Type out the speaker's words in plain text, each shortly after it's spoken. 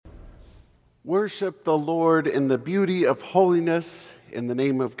Worship the Lord in the beauty of holiness, in the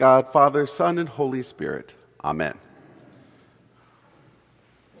name of God, Father, Son, and Holy Spirit. Amen.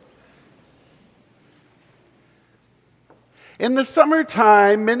 In the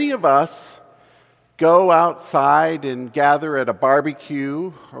summertime, many of us go outside and gather at a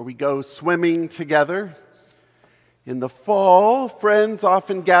barbecue, or we go swimming together. In the fall, friends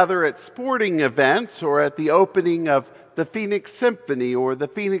often gather at sporting events or at the opening of the Phoenix Symphony or the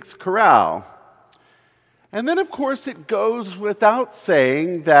Phoenix Chorale. And then, of course, it goes without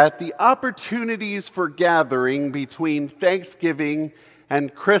saying that the opportunities for gathering between Thanksgiving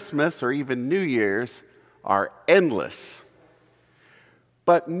and Christmas or even New Year's are endless.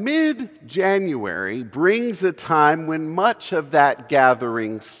 But mid-January brings a time when much of that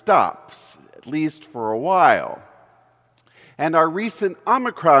gathering stops, at least for a while. And our recent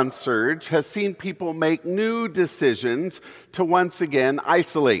Omicron surge has seen people make new decisions to once again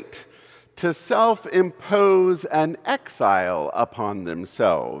isolate, to self-impose an exile upon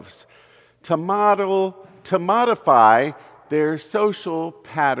themselves, to modify their social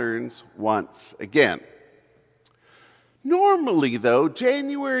patterns once again. Normally, though,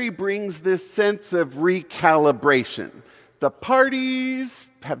 January brings this sense of recalibration. The parties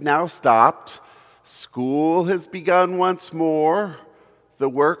have now stopped. School has begun once more. The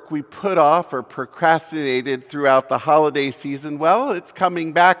work we put off or procrastinated throughout the holiday season, well, it's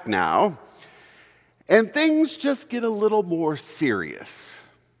coming back now. And things just get a little more serious.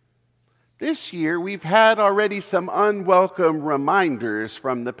 This year, we've had already some unwelcome reminders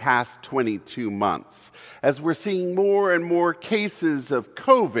from the past 22 months, as we're seeing more and more cases of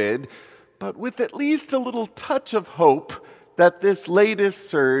COVID, but with at least a little touch of hope that this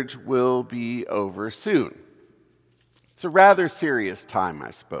latest surge will be over soon. It's a rather serious time,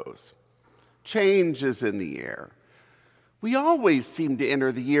 I suppose. Change is in the air. We always seem to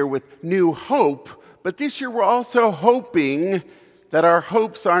enter the year with new hope, but this year we're also hoping that our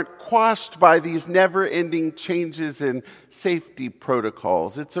hopes aren't quashed by these never-ending changes in safety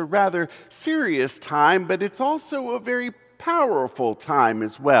protocols. It's a rather serious time, but it's also a very powerful time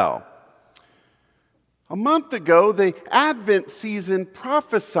as well. A month ago, the Advent season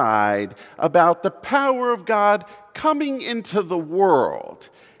prophesied about the power of God coming into the world.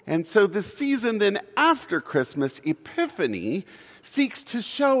 And so the season then after Christmas, Epiphany, seeks to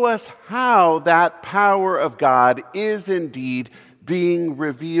show us how that power of God is indeed being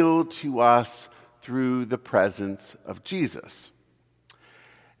revealed to us through the presence of Jesus.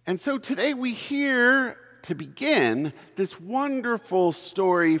 And so today we hear, to begin, this wonderful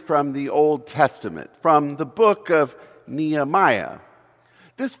story from the Old Testament, from the book of Nehemiah.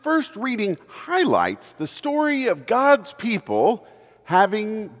 This first reading highlights the story of God's people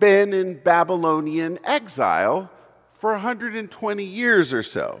having been in Babylonian exile for 120 years or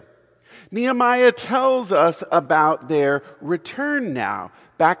so. Nehemiah tells us about their return now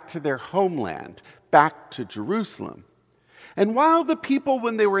back to their homeland, back to Jerusalem. And while the people,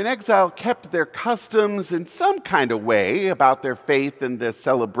 when they were in exile, kept their customs in some kind of way about their faith and their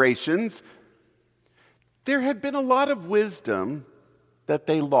celebrations, there had been a lot of wisdom that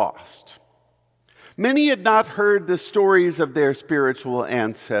they lost. Many had not heard the stories of their spiritual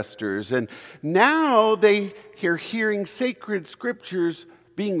ancestors, and now they are hearing sacred scriptures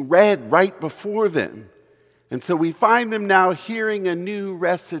being read right before them. And so we find them now hearing a new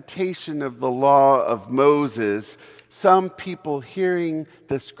recitation of the law of Moses, some people hearing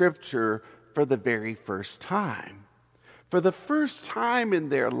the scripture for the very first time, for the first time in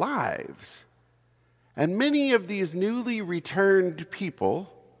their lives. And many of these newly returned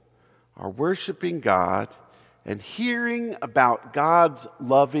people are worshiping God and hearing about God's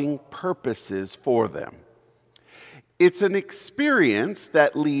loving purposes for them. It's an experience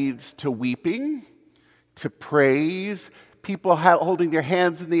that leads to weeping, to praise, people holding their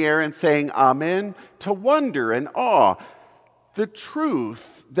hands in the air and saying amen, to wonder and awe. The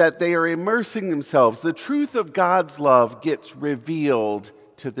truth that they are immersing themselves, the truth of God's love gets revealed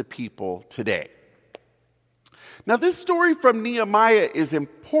to the people today. Now, this story from Nehemiah is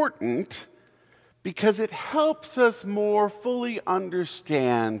important because it helps us more fully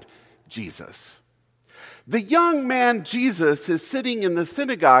understand Jesus. The young man Jesus is sitting in the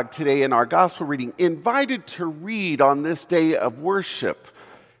synagogue today in our gospel reading, invited to read on this day of worship.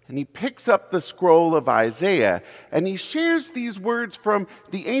 And he picks up the scroll of Isaiah, and he shares these words from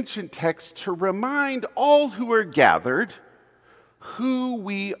the ancient text to remind all who are gathered who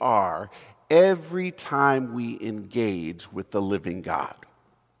we are every time we engage with the living God.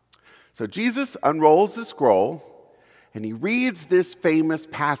 So Jesus unrolls the scroll, and he reads this famous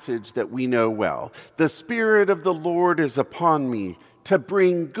passage that we know well. The Spirit of the Lord is upon me to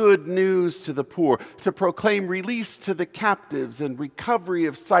bring good news to the poor, to proclaim release to the captives and recovery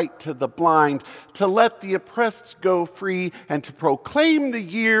of sight to the blind, to let the oppressed go free, and to proclaim the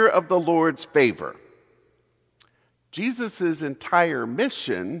year of the Lord's favor. Jesus' entire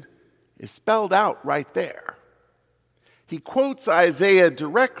mission is spelled out right there. He quotes Isaiah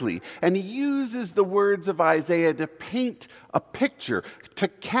directly, and he uses the words of Isaiah to paint a picture, to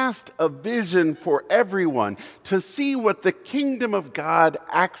cast a vision for everyone, to see what the kingdom of God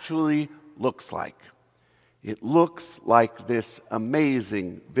actually looks like. It looks like this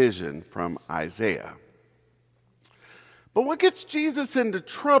amazing vision from Isaiah. But what gets Jesus into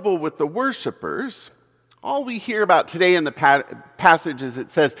trouble with the worshipers? All we hear about today in the passage is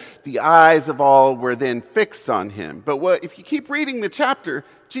it says, the eyes of all were then fixed on him. But if you keep reading the chapter,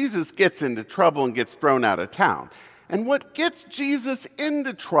 Jesus gets into trouble and gets thrown out of town. And what gets Jesus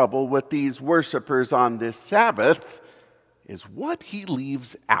into trouble with these worshipers on this Sabbath is what he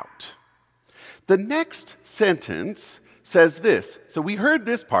leaves out. The next sentence says this. So we heard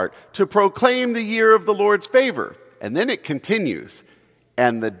this part, to proclaim the year of the Lord's favor. And then it continues,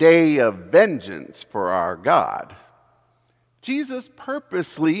 and the day of vengeance for our God. Jesus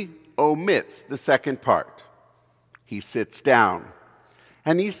purposely omits the second part. He sits down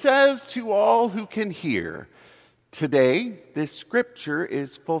and he says to all who can hear, today this scripture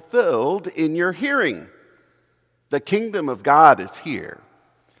is fulfilled in your hearing. The kingdom of God is here.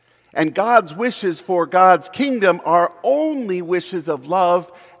 And God's wishes for God's kingdom are only wishes of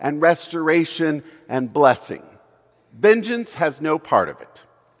love and restoration and blessing. Vengeance has no part of it.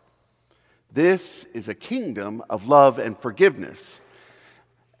 This is a kingdom of love and forgiveness.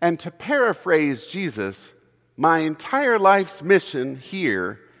 And to paraphrase Jesus, my entire life's mission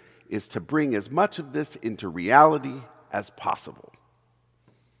here is to bring as much of this into reality as possible.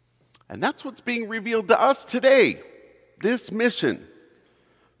 And that's what's being revealed to us today. This mission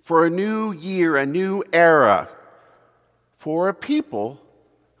for a new year, a new era, for a people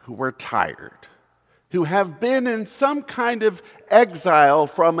who were tired, who have been in some kind of exile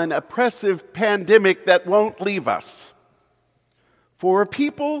from an oppressive pandemic that won't leave us. For a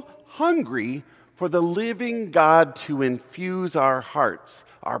people hungry for the living God to infuse our hearts,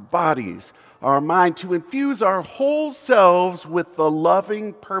 our bodies, our mind, to infuse our whole selves with the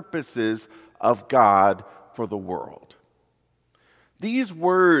loving purposes of God for the world. These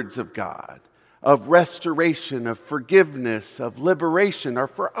words of God, of restoration, of forgiveness, of liberation, are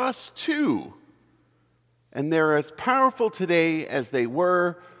for us too. And they're as powerful today as they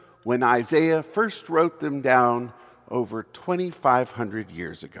were when Isaiah first wrote them down over 2,500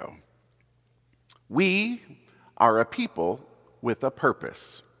 years ago. We are a people with a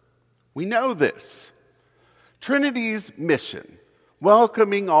purpose. We know this. Trinity's mission,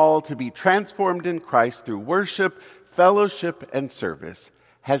 welcoming all to be transformed in Christ through worship, fellowship, and service,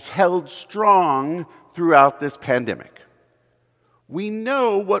 has held strong throughout this pandemic. We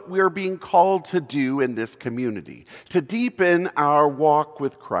know what we're being called to do in this community, to deepen our walk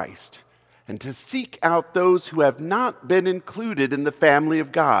with Christ, and to seek out those who have not been included in the family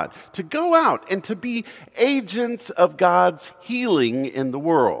of God, to go out and to be agents of God's healing in the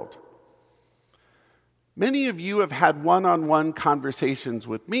world. Many of you have had one-on-one conversations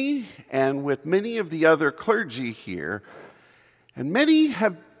with me and with many of the other clergy here, and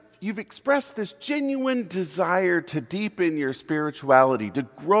you've expressed this genuine desire to deepen your spirituality, to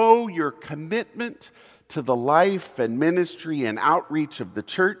grow your commitment to the life and ministry and outreach of the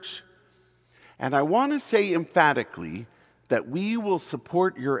church. And I want to say emphatically that we will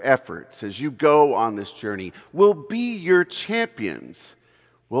support your efforts as you go on this journey. We'll be your champions.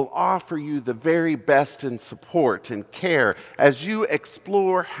 We'll offer you the very best in support and care as you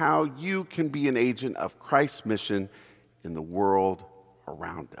explore how you can be an agent of Christ's mission in the world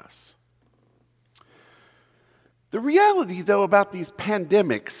around us. The reality, though, about these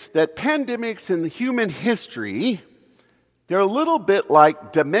pandemics, that pandemics in the human history, they're a little bit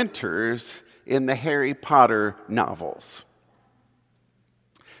like Dementors in the Harry Potter novels.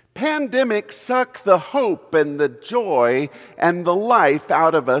 Pandemics suck the hope and the joy and the life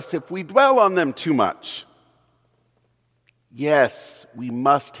out of us if we dwell on them too much. Yes, we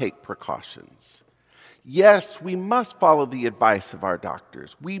must take precautions. Yes, we must follow the advice of our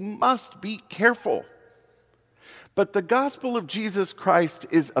doctors. We must be careful. But the gospel of Jesus Christ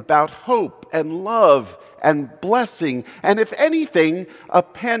is about hope and love and blessing. And if anything, a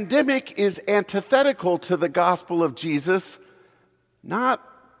pandemic is antithetical to the gospel of Jesus, not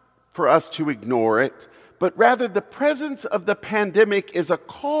for us to ignore it, but rather the presence of the pandemic is a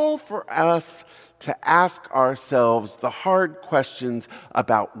call for us to ask ourselves the hard questions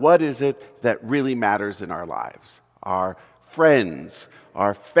about what is it that really matters in our lives. Our friends,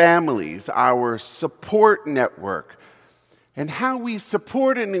 our families, our support network, and how we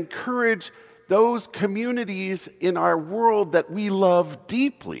support and encourage those communities in our world that we love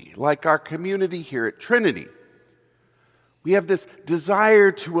deeply, like our community here at Trinity. We have this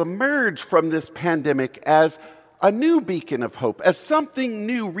desire to emerge from this pandemic as a new beacon of hope, as something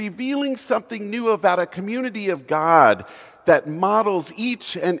new, revealing something new about a community of God that models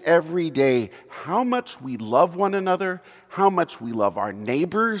each and every day how much we love one another, how much we love our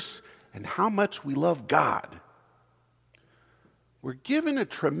neighbors, and how much we love God. We're given a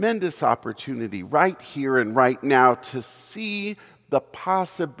tremendous opportunity right here and right now to see the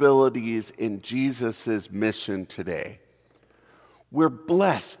possibilities in Jesus' mission today. We're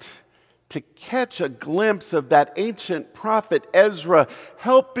blessed to catch a glimpse of that ancient prophet Ezra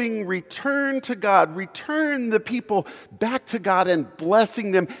helping return to God, return the people back to God and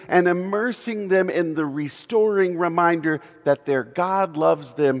blessing them and immersing them in the restoring reminder that their God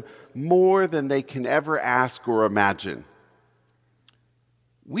loves them more than they can ever ask or imagine.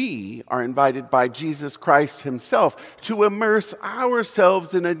 We are invited by Jesus Christ himself to immerse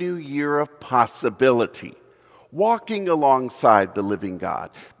ourselves in a new year of possibility, walking alongside the living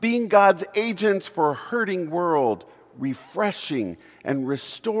God, being God's agents for a hurting world, refreshing and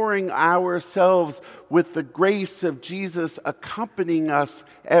restoring ourselves with the grace of Jesus accompanying us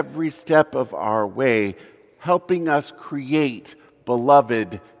every step of our way, helping us create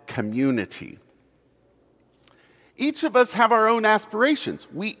beloved community. Each of us have our own aspirations.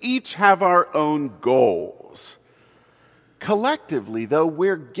 We each have our own goals. Collectively, though,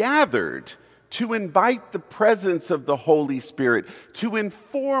 we're gathered to invite the presence of the Holy Spirit, to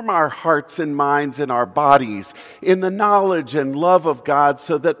inform our hearts and minds and our bodies in the knowledge and love of God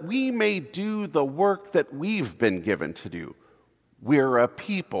so that we may do the work that we've been given to do. We're a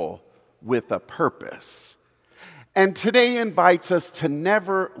people with a purpose. And today invites us to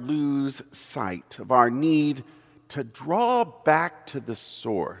never lose sight of our need to draw back to the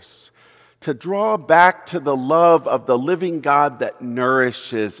source, to draw back to the love of the living God that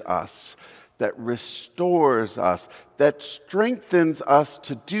nourishes us, that restores us, that strengthens us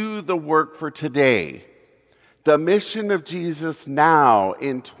to do the work for today. The mission of Jesus now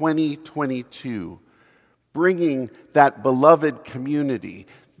in 2022, bringing that beloved community,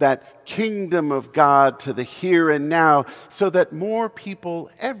 that kingdom of God to the here and now, so that more people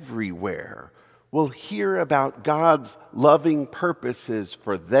everywhere will hear about God's loving purposes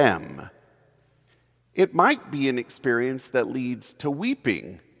for them. It might be an experience that leads to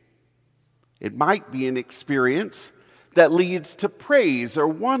weeping. It might be an experience that leads to praise or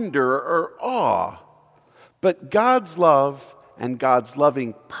wonder or awe. But God's love and God's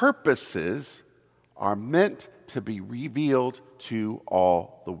loving purposes are meant to be revealed to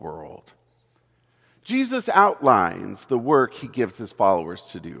all the world. Jesus outlines the work he gives his followers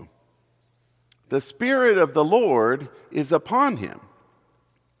to do. The Spirit of the Lord is upon him.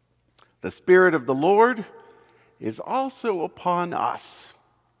 The Spirit of the Lord is also upon us.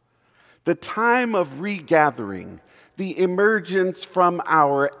 The time of regathering, the emergence from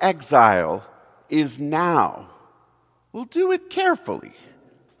our exile is now. We'll do it carefully,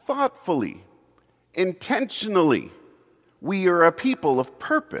 thoughtfully, intentionally. We are a people of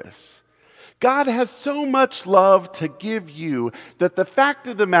purpose. God has so much love to give you that the fact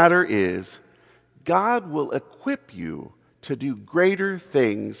of the matter is, God will equip you to do greater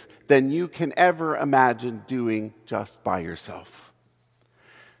things than you can ever imagine doing just by yourself.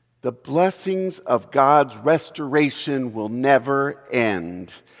 The blessings of God's restoration will never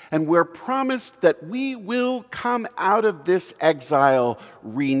end. And we're promised that we will come out of this exile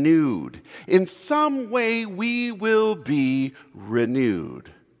renewed. In some way, we will be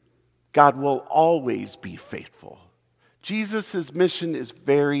renewed. God will always be faithful. Jesus' mission is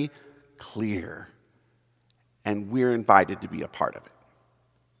very clear, and we're invited to be a part of it.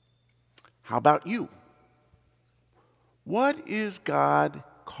 How about you? What is God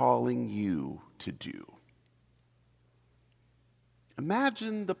calling you to do?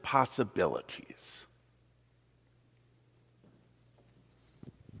 Imagine the possibilities.